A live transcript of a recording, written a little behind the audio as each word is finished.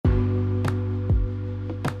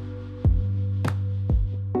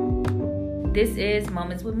This is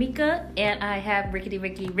Moments with Mika, and I have Ricky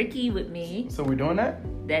with me. So we're doing that?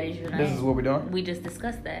 That is your name. This is what we're doing? We just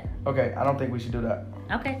discussed that. Okay, I don't think we should do that.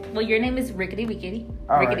 Okay, well, your name is Ricky.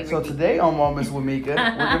 Alright, so today on Moments with Mika,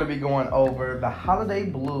 we're going to be going over the holiday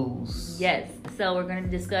blues. Yes, so we're going to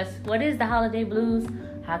discuss what is the holiday blues,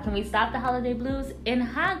 how can we stop the holiday blues, and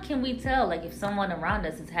how can we tell if someone around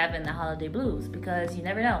us is having the holiday blues, because you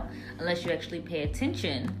never know unless you actually pay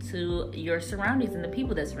attention to your surroundings and the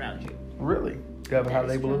people that surround you. Really? You have a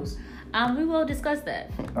holiday blues? We will discuss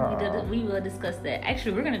that. We will discuss that.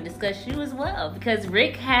 Actually, we're going to discuss you as well, because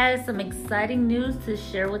Rick has some exciting news to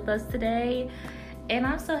share with us today, and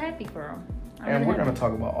I'm so happy for him. And we're going to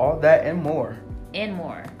talk about all that and more. And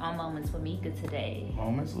more on Moments with Mika today.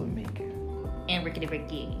 Moments with Mika. And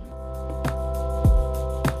Ricky.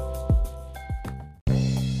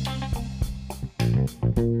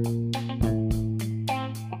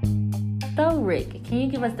 So, Rick, can you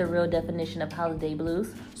give us the real definition of holiday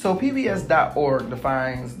blues? So PBS.org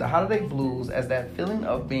defines the holiday blues as that feeling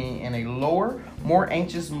of being in a lower, more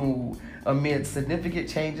anxious mood amid significant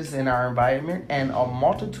changes in our environment and a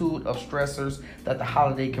multitude of stressors that the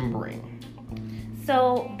holiday can bring.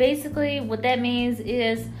 So basically what that means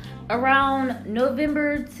is around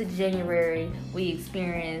November to January, we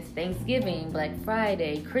experience Thanksgiving, Black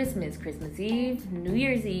Friday, Christmas Eve, New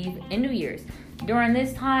Year's Eve, and New Year's. During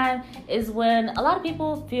this time is when a lot of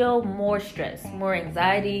people feel more stress, more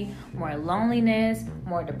anxiety, more loneliness,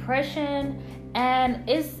 more depression, and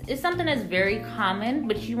it's something that's very common,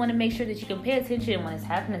 but you want to make sure that you can pay attention when it's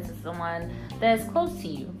happening to someone that's close to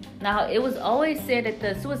you. Now, it was always said that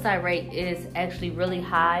the suicide rate is actually really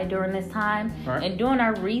high during this time, right. And doing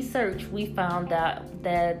our research, we found out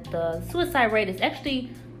that the suicide rate is actually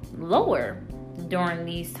lower during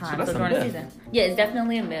these times, so during the season. Yeah, it's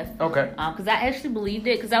definitely a myth. Okay. Because I actually believed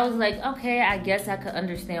it, because I was like, okay, I guess I could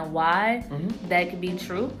understand why that could be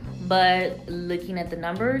true. But looking at the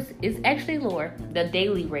numbers, it's actually lower. The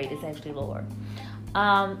daily rate is actually lower.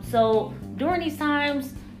 So during these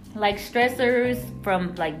times, stressors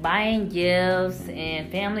from buying gifts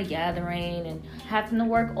and family gathering and having to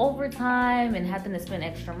work overtime and having to spend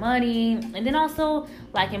extra money. And then also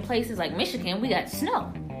in places like Michigan, we got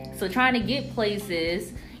snow. So trying to get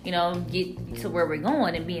places, get to where we're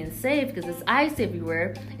going and being safe because it's ice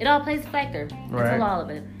everywhere, it all plays a factor. Right. That's all of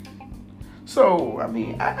it. So,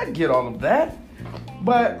 I get all of that,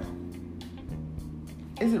 but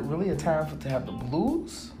is it really a time to have the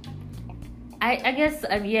blues? I guess,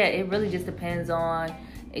 it really just depends on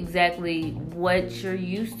exactly what you're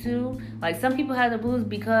used to. Some people have the blues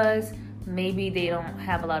because maybe they don't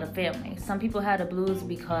have a lot of family. Some people have the blues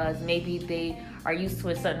because maybe they are used to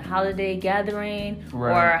a certain holiday gathering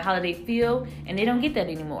or holiday feel, and they don't get that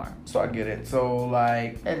anymore. So I get it. So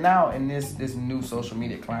and now in this new social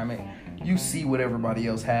media climate, you see what everybody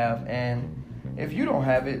else have, and if you don't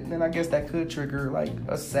have it, then I guess that could trigger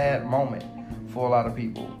a sad moment for a lot of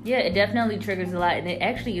people. Yeah, it definitely triggers a lot, and it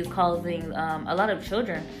actually is causing a lot of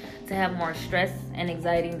children to have more stress and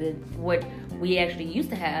anxiety than what we actually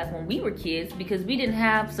used to have when we were kids, because we didn't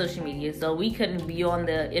have social media, so we couldn't be on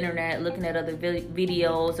the internet looking at other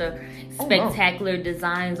videos or spectacular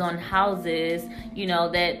designs on houses,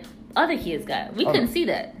 that other kids got. We couldn't see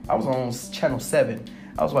that. I was on Channel 7.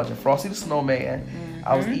 I was watching Frosty the Snowman.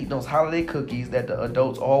 I was eating those holiday cookies that the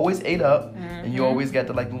adults always ate up. And you always got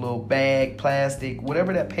the little bag, plastic,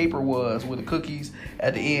 whatever that paper was with the cookies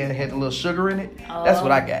at the end, had the little sugar in it. That's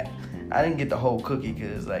what I got. I didn't get the whole cookie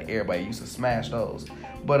because everybody used to smash those.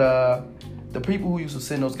 But the people who used to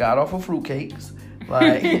send those god awful fruitcakes,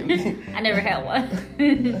 I never had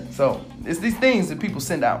one. So it's these things that people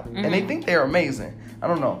send out, and they think they're amazing. I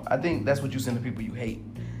don't know. I think that's what you send to people you hate.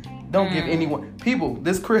 Don't give anyone people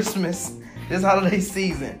this Christmas, this holiday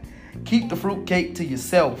season. Keep the fruitcake to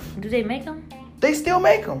yourself. Do they make them? They still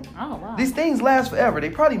make them. Oh wow! These things last forever. They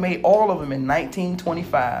probably made all of them in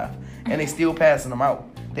 1925, and they still passing them out.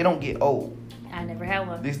 They don't get old. I never had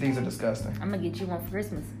one. These things are disgusting. I'm gonna get you one for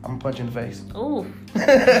Christmas. I'm gonna punch you in the face. Ooh.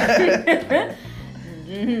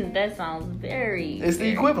 That sounds very. It's the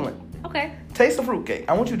equivalent. Okay. Taste the fruitcake.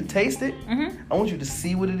 I want you to taste it. Mm-hmm. I want you to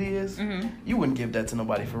see what it is. Mm-hmm. You wouldn't give that to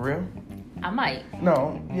nobody for real. I might.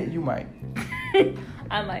 No, yeah, you might.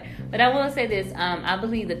 I might. But I will say this. I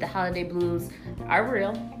believe that the holiday blues are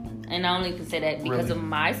real. And I only can say that because of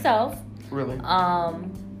myself. Really?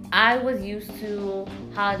 I was used to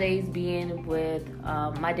holidays being with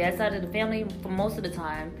my dad's side of the family for most of the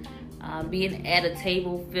time. Being at a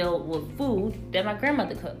table filled with food that my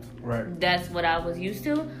grandmother cooked. Right. That's what I was used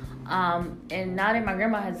to. And now that my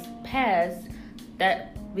grandma has passed,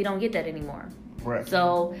 that we don't get that anymore. Right.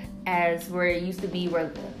 So as where it used to be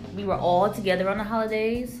where we were all together on the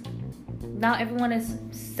holidays, now everyone is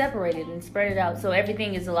separated and spread it out. So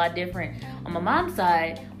everything is a lot different. On my mom's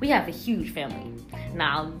side, we have a huge family.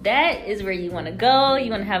 Now that is where you want to go. You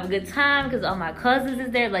want to have a good time because all my cousins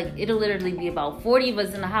is there. Like, it'll literally be about 40 of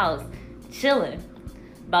us in the house chilling.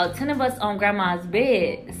 About 10 of us on grandma's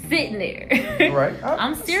bed sitting there. Right.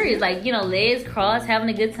 I'm serious. Like, legs crossed, having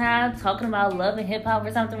a good time, talking about love and hip hop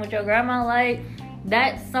or something with your grandma. Like,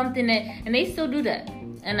 that's something that, and they still do that.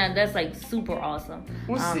 And that's like super awesome.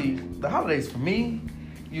 Well, see, the holidays for me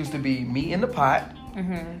used to be meat in the pot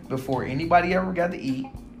before anybody ever got to eat.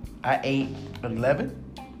 I ate at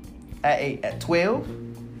 11. I ate at 12.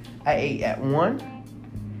 I ate at 1.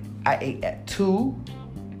 I ate at 2.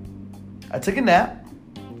 I took a nap.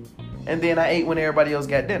 And then I ate when everybody else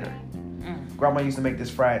got dinner. Grandma used to make this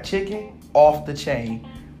fried chicken off the chain.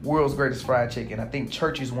 World's greatest fried chicken. I think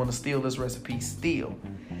churches want to steal this recipe still.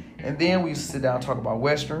 And then we used to sit down and talk about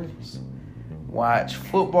westerns, watch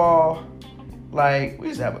football. Like, we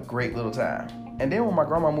used to have a great little time. And then when my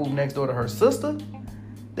grandma moved next door to her sister,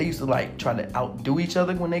 they used to like try to outdo each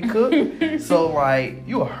other when they cook. So like,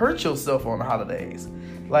 you'll hurt yourself on the holidays.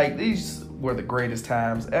 Like, these were the greatest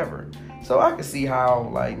times ever. So I could see how,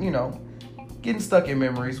 like, getting stuck in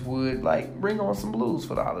memories would like bring on some blues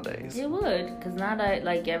for the holidays. It would, because now that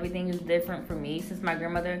like everything is different for me since my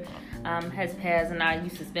grandmother has passed, and I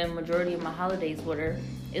used to spend majority of my holidays with her.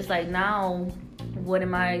 It's like, now what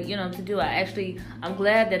am I to do? I'm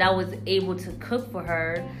glad that I was able to cook for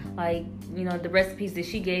her, like, the recipes that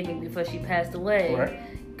she gave me before she passed away. Right.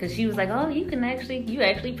 Because she was like, oh, you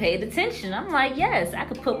actually paid attention. I'm like, yes, I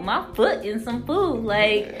could put my foot in some food.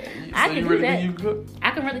 Like, I can do that. You cook? I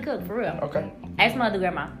can really cook, for real. Okay. Ask my other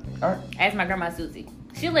grandma. All right. Ask my grandma Susie.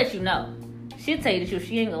 She'll let you know. She'll tell you the truth.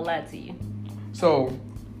 She ain't gonna lie to you. So,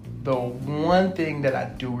 the one thing that I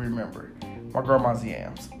do remember, my grandma's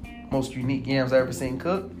yams. Most unique yams I ever seen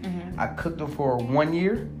cooked. I cooked them for 1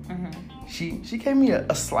 year. She gave me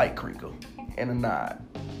a slight crinkle and a nod.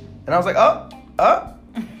 And I was like,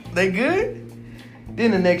 they good?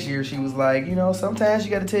 Then the next year she was like, sometimes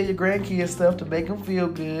you got to tell your grandkids stuff to make them feel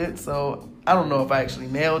good. So I don't know if I actually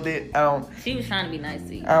nailed it. She was trying to be nice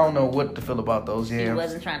to you. I don't know what to feel about those yams. She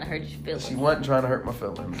wasn't trying to hurt your feelings. She wasn't trying to hurt my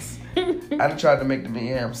feelings. I done tried to make them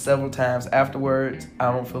yams several times afterwards.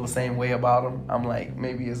 I don't feel the same way about them. I'm like,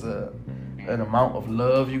 maybe it's an amount of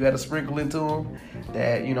love you got to sprinkle into them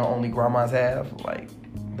that, only grandmas have. Like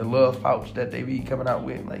the love pouch that they be coming out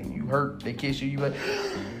with. Like, you hurt, they kiss you, you like,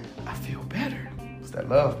 I feel better. It's that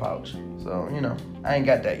love pouch. So, I ain't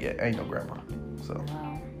got that yet. I ain't no grandma. So,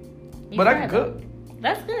 wow. But I can cook.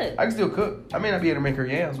 That's good. I can still cook. I may not be able to make her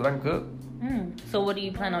yams, but I can cook. So what do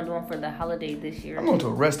you plan on doing for the holiday this year? I'm going to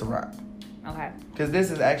a restaurant. Okay. Because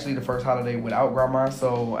this is actually the first holiday without grandma.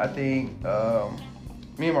 So I think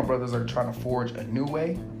me and my brothers are trying to forge a new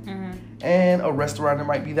way. And a restaurant that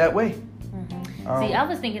might be that way. See, I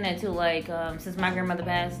was thinking that too. Like, since my grandmother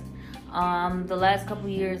passed, the last couple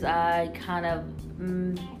years I kind of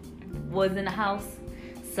was in the house.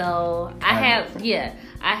 So I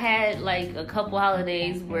had like a couple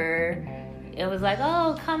holidays where it was like,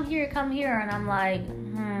 oh, come here. And I'm like,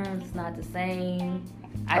 it's not the same.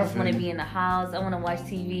 I just want to be in the house. I want to watch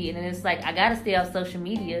TV. And then it's like, I got to stay off social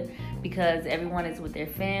media because everyone is with their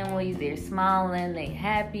families. They're smiling. They're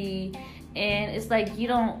happy. And it's like, you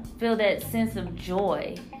don't feel that sense of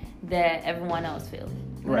joy that everyone else feels.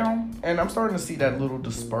 You know? And I'm starting to see that little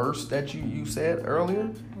disperse that you said earlier,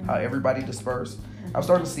 how everybody dispersed. I'm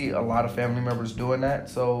starting to see a lot of family members doing that.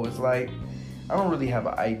 So it's like, I don't really have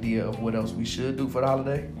an idea of what else we should do for the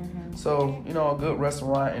holiday. So, a good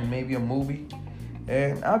restaurant and maybe a movie,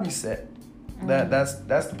 and I'll be set. That's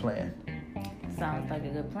the plan. Sounds like a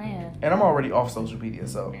good plan. And I'm already off social media,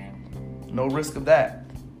 so no risk of that.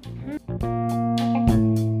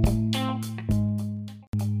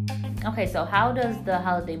 Okay, so how does the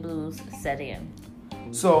holiday blues set in?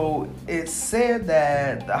 So it's said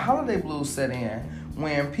that the holiday blues set in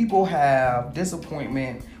when people have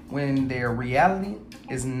disappointment when their reality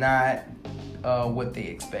is not what they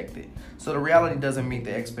expected. So the reality doesn't meet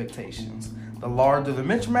the expectations. The larger the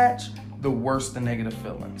mismatch, the worse the negative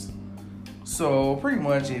feelings. So pretty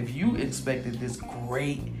much if you expected this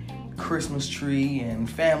great Christmas tree and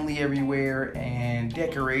family everywhere and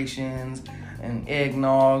decorations and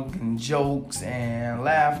eggnog and jokes and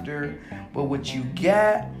laughter, but what you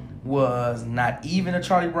got was not even a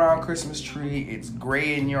Charlie Brown Christmas tree, it's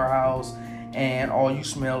gray in your house, and all you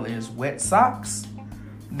smell is wet socks,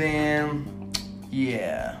 then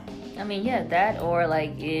yeah. I mean, yeah, that, or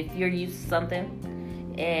like if you're used to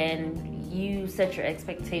something and you set your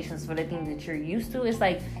expectations for the things that you're used to. It's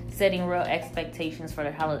like setting real expectations for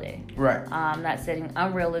the holiday. Right. Not setting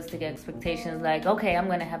unrealistic expectations like, okay, I'm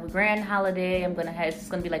going to have a grand holiday. It's just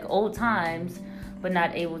going to be like old times, but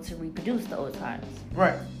not able to reproduce the old times.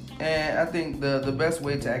 Right. And I think the best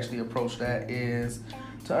way to actually approach that is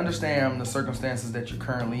to understand the circumstances that you're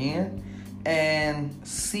currently in and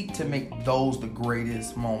seek to make those the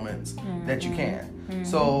greatest moments that you can.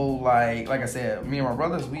 So like I said, me and my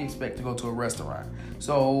brothers, we expect to go to a restaurant.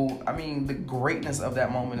 So I mean, the greatness of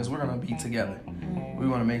that moment is we're gonna be together. We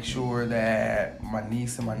want to make sure that my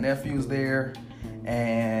niece and my nephew's there,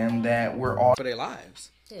 and that we're all for their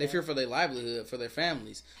lives. Yeah. They fear for their livelihood, for their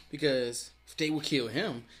families, because if they would kill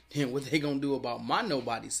him, then what they gonna do about my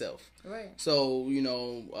nobody self? Right. So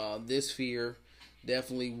this fear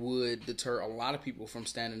definitely would deter a lot of people from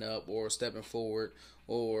standing up or stepping forward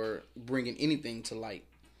or bringing anything to light.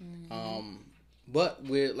 But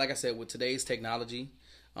with, like I said, with today's technology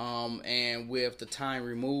and with the time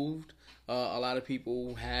removed, a lot of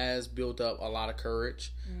people has built up a lot of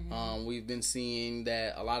courage. We've been seeing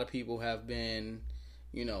that a lot of people have been,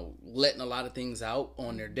 letting a lot of things out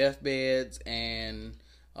on their deathbeds, and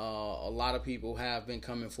a lot of people have been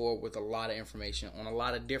coming forward with a lot of information on a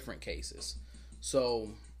lot of different cases. So,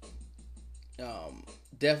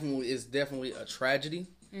 it's definitely a tragedy,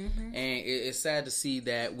 and it's sad to see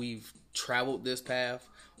that we've traveled this path.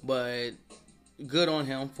 But good on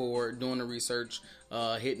him for doing the research,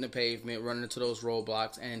 hitting the pavement, running into those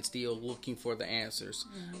roadblocks, and still looking for the answers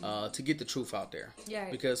to get the truth out there. Yeah,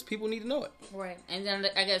 because people need to know it. Right, and then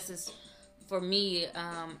I guess it's for me.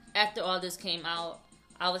 After all this came out,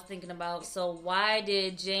 I was thinking about, so why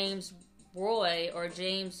did James Roy or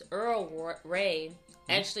James Earl Ray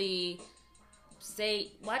actually say,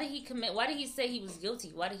 why did he say he was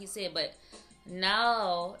guilty? Why did he say it? But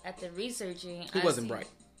now after researching, he wasn't bright.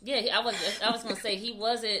 Yeah, I was gonna say he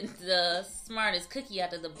wasn't the smartest cookie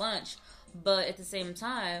out of the bunch, but at the same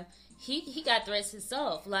time, he got threats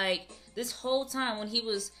himself. Like this whole time when he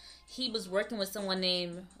was working with someone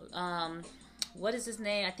named what is his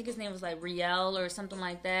name? I think his name was like Riel or something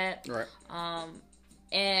like that. Right.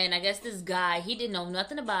 And I guess this guy, he didn't know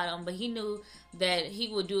nothing about him, but he knew that he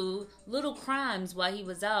would do little crimes while he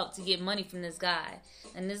was out to get money from this guy.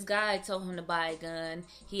 And this guy told him to buy a gun.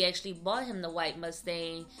 He actually bought him the white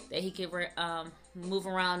Mustang that he could move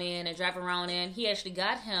around in and drive around in. He actually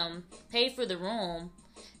got him, paid for the room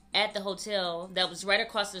at the hotel that was right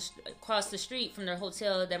across the street from the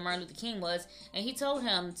hotel that Martin Luther King was. And he told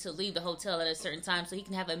him to leave the hotel at a certain time so he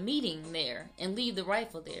can have a meeting there and leave the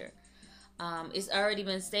rifle there. It's already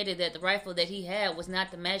been stated that the rifle that he had was not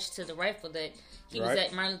the match to the rifle that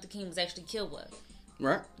Martin Luther King was actually killed with.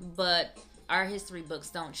 Right. But our history books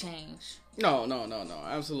don't change. No,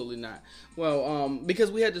 absolutely not. Well, because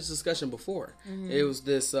we had this discussion before. It was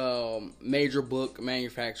this major book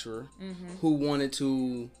manufacturer who wanted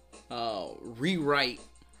to rewrite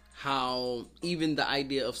how even the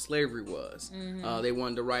idea of slavery was. They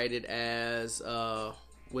wanted to write it as,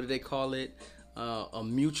 what did they call it? A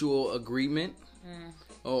mutual agreement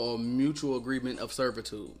or a mutual agreement of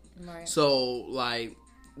servitude. Right. So, like,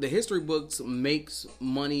 the history books makes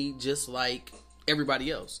money just like everybody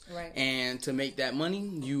else. Right. And to make that money,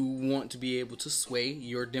 you want to be able to sway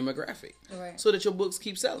your demographic. Right. So that your books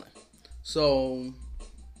keep selling. So,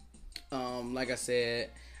 like I said,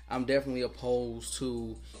 I'm definitely opposed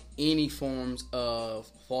to any forms of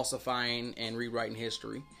falsifying and rewriting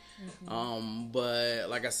history. But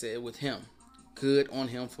like I said, with him, good on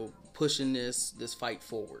him for pushing this fight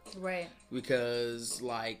forward. Right. Because,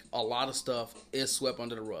 like, a lot of stuff is swept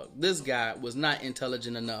under the rug. This guy was not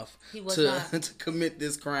intelligent enough to commit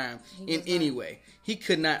this crime in any way. He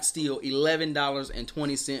could not steal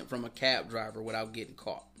 $11.20 from a cab driver without getting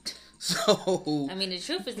caught. So, I mean, the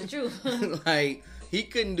truth is the truth. Like, he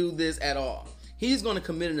couldn't do this at all. He's going to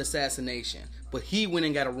commit an assassination, but he went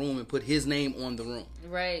and got a room and put his name on the room.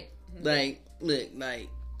 Right. Like, look, like,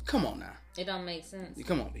 come on now. It don't make sense.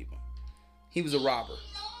 Come on, people. He was a robber.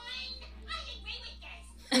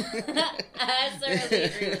 I certainly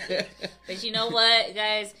agree with this. But you know what,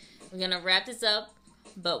 guys? We're going to wrap this up,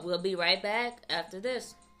 but we'll be right back after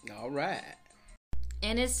this. All right.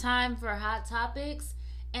 And it's time for Hot Topics.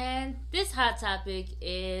 And this Hot Topic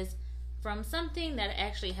is from something that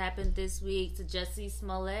actually happened this week to Jussie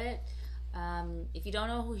Smollett. If you don't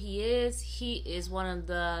know who he is one of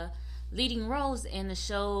the leading roles in the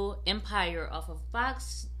show Empire off of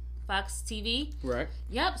Fox TV. Right.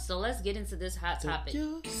 Yep. So let's get into this hot topic.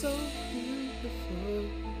 You're so beautiful.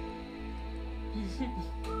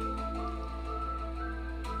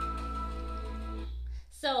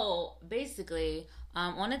 So basically,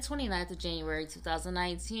 On the 29th of January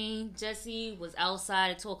 2019, Jesse was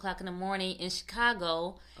outside at 2 o'clock in the morning in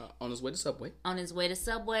Chicago. On his way to Subway. On his way to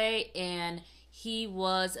Subway, and he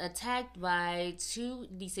was attacked by two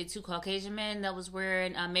Caucasian men that was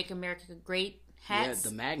wearing Make America Great hats. Yeah,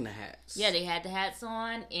 the Magna hats. Yeah, they had the hats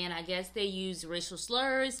on, and I guess they used racial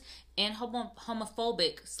slurs and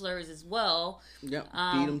homophobic slurs as well. Yep,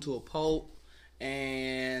 beat him to a pulp,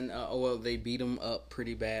 and they beat him up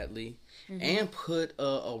pretty badly, and put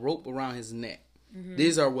a rope around his neck.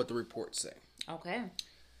 These are what the reports say. Okay.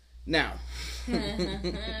 Now,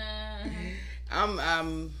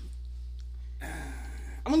 I'm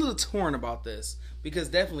a little torn about this because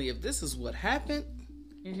definitely, if this is what happened,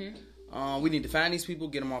 we need to find these people,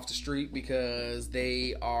 get them off the street because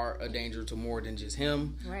they are a danger to more than just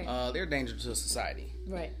him. Right. They're a danger to society.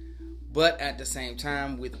 Right. But at the same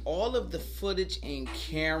time, with all of the footage and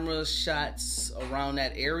camera shots around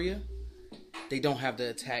that area, they don't have the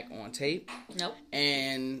attack on tape. Nope.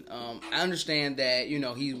 And I understand that,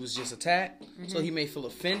 he was just attacked. So he may feel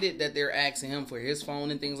offended that they're asking him for his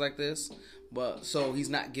phone and things like this. But so he's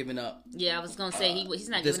not giving up. Yeah, I was going to say he's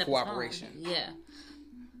not this giving up cooperation. His phone. Yeah.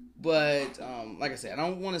 But like I said, I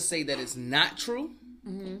don't want to say that it's not true.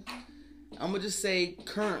 I'm going to just say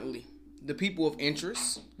currently, the people of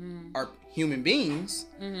interest are human beings.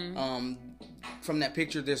 From that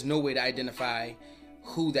picture, there's no way to identify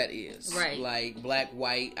who that is. Right. Like black,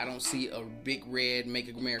 white. I don't see a big red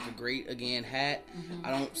Make America Great Again hat.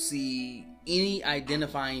 I don't see any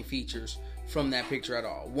identifying features from that picture at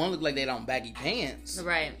all. One looked like they don't baggy pants.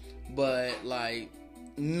 Right. But like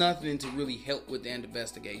nothing to really help with the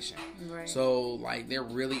investigation. Right. So like they're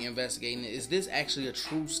really investigating. Is this actually a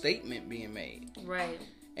true statement being made? Right.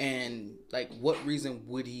 And like what reason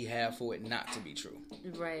would he have for it not to be true?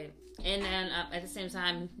 Right. And then at the same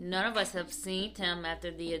time, none of us have seen him after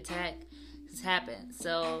the attack has happened.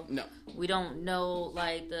 So no, we don't know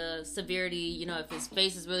like the severity, if his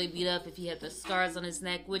face is really beat up, if he had the scars on his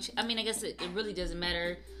neck, which I guess it really doesn't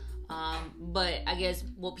matter. But I guess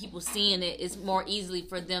what people see in it is more easily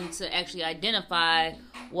for them to actually identify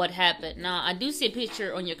what happened. Now, I do see a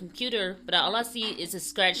picture on your computer, but all I see is a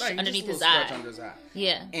scratch underneath his eye. Under his eye.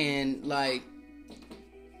 Yeah. And like,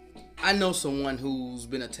 I know someone who's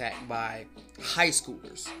been attacked by high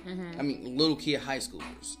schoolers. Little kid high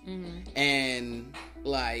schoolers. And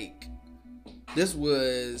like, this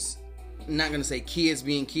was not going to say kids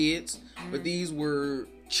being kids, but these were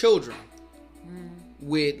children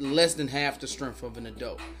with less than half the strength of an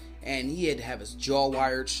adult. And he had to have his jaw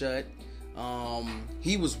wired shut.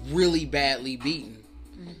 He was really badly beaten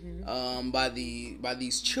by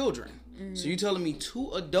these children. So you're telling me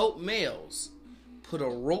 2 adult males put a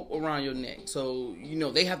rope around your neck. So,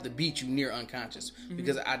 they have to beat you near unconscious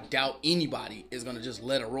because I doubt anybody is going to just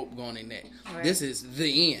let a rope go on their neck. Right. This is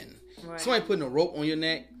the end. Right. Somebody putting a rope on your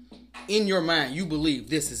neck, in your mind, you believe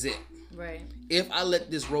this is it. Right. If I let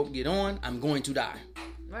this rope get on, I'm going to die.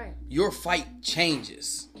 Right. Your fight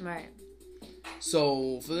changes. Right.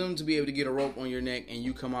 So for them to be able to get a rope on your neck and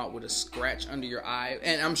you come out with a scratch under your eye,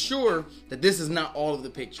 and I'm sure that this is not all of the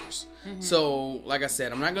pictures. So, like I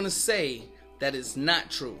said, I'm not going to say that it's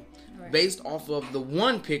not true. Right. Based off of the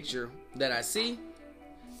one picture that I see,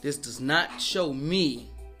 this does not show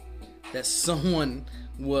me that someone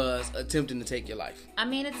was attempting to take your life. At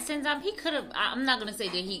the same time, he could have, I'm not going to say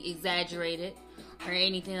that he exaggerated or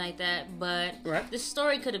anything like that, but the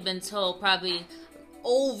story could have been told probably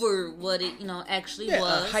over what it, actually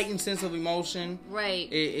was. A heightened sense of emotion.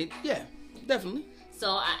 Right. Yeah, definitely. So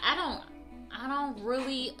I don't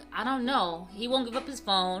know. He won't give up his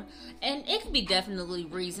phone. And it could be definitely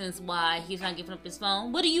reasons why he's not giving up his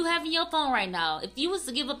phone. What do you have in your phone right now? If you was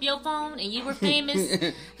to give up your phone and you were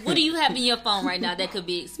famous, what do you have in your phone right now that could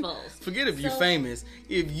be exposed? Forget if you're famous.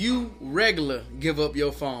 If you regular give up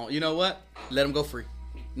your phone, you know what? Let him go free.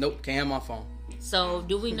 Nope, can't have my phone. So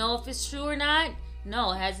do we know if it's true or not?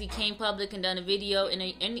 No. Has he came public and done a video in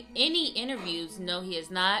any interviews? No, he has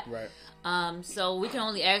not. Right. So we can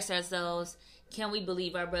only ask ourselves, can we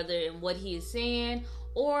believe our brother in what he is saying?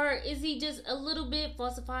 Or is he just a little bit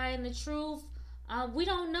falsifying the truth? We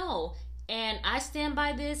don't know. And I stand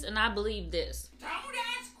by this and I believe this. Don't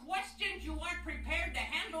ask questions you aren't prepared to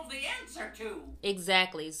handle the answer to.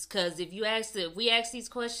 Exactly. Because if we ask these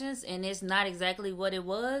questions and it's not exactly what it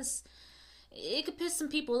was, it could piss some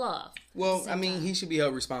people off. Well, he should be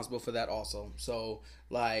held responsible for that also. So,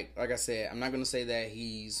 like I said, I'm not going to say that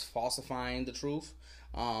he's falsifying the truth.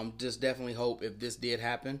 Just definitely hope if this did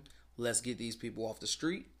happen, let's get these people off the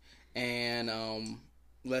street and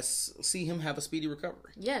let's see him have a speedy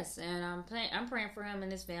recovery. Yes, and I'm praying for him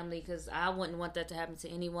and his family, because I wouldn't want that to happen to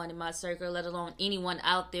anyone in my circle, let alone anyone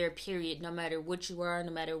out there, period. No matter what you are,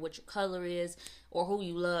 no matter what your color is, or who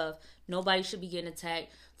you love, nobody should be getting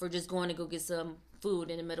attacked for just going to go get some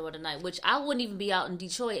food in the middle of the night, which I wouldn't even be out in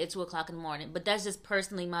Detroit at 2 o'clock in the morning, but that's just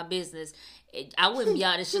personally my business. I wouldn't be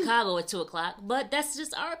out in Chicago at 2 o'clock, but that's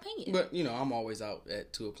just our opinion. But, I'm always out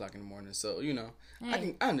at 2 o'clock in the morning, so,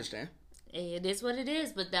 I understand. It is what it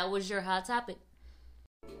is, but that was your hot topic.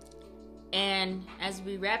 And as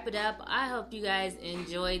we wrap it up, I hope you guys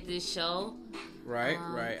enjoyed this show. Right,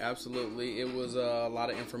 absolutely. It was a lot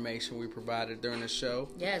of information we provided during the show.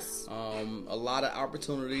 Yes. A lot of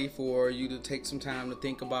opportunity for you to take some time to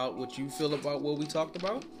think about what you feel about what we talked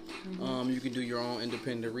about. You can do your own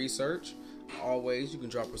independent research. Always, you can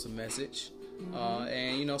drop us a message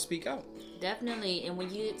and, speak out. Definitely. And when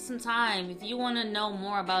you get some time, if you want to know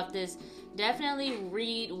more about this, definitely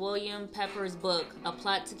read William Pepper's book, A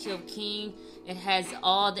Plot to Kill King. It has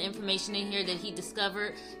all the information in here that he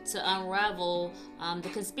discovered to unravel the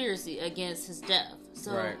conspiracy against his death.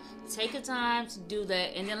 So take a time to do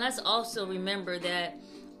that. And then let's also remember that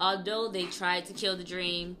although they tried to kill the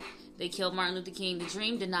dream, they killed Martin Luther King, the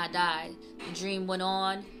dream did not die. The dream went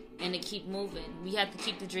on, and to keep moving. We have to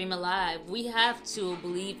keep the dream alive. We have to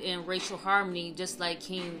believe in racial harmony just like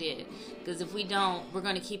King did. Because if we don't, we're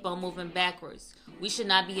going to keep on moving backwards. We should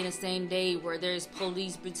not be in the same day where there's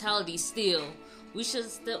police brutality still. We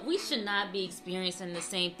should not be experiencing the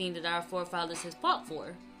same thing that our forefathers has fought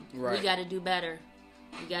for. Right. We got to do better.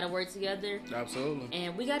 We got to work together. Absolutely.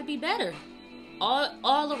 And we got to be better.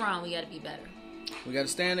 All around, we got to be better. We got to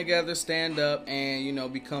stand together, stand up,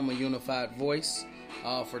 and, become a unified voice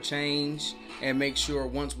for change, and make sure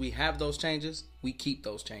once we have those changes, we keep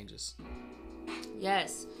those changes.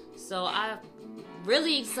 Yes. So I'm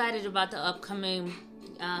really excited about the upcoming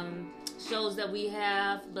shows that we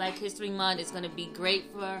have. Black History Month is going to be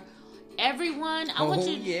great for everyone. I want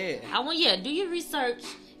you do your research.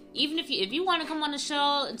 Even if you want to come on the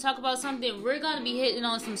show and talk about something, we're going to be hitting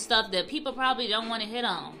on some stuff that people probably don't want to hit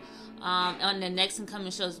on the next and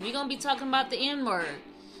coming shows. We're going to be talking about the N-word.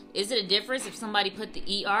 Is it a difference if somebody put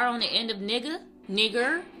the ER on the end of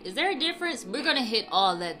nigger? Is there a difference? We're going to hit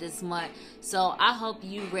all that this month. So I hope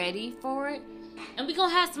you ready for it. And we're going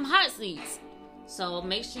to have some hot seats. So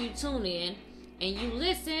make sure you tune in and you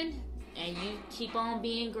listen and you keep on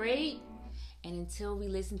being great. And until we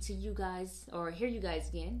listen to you guys or hear you guys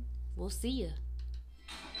again, we'll see you.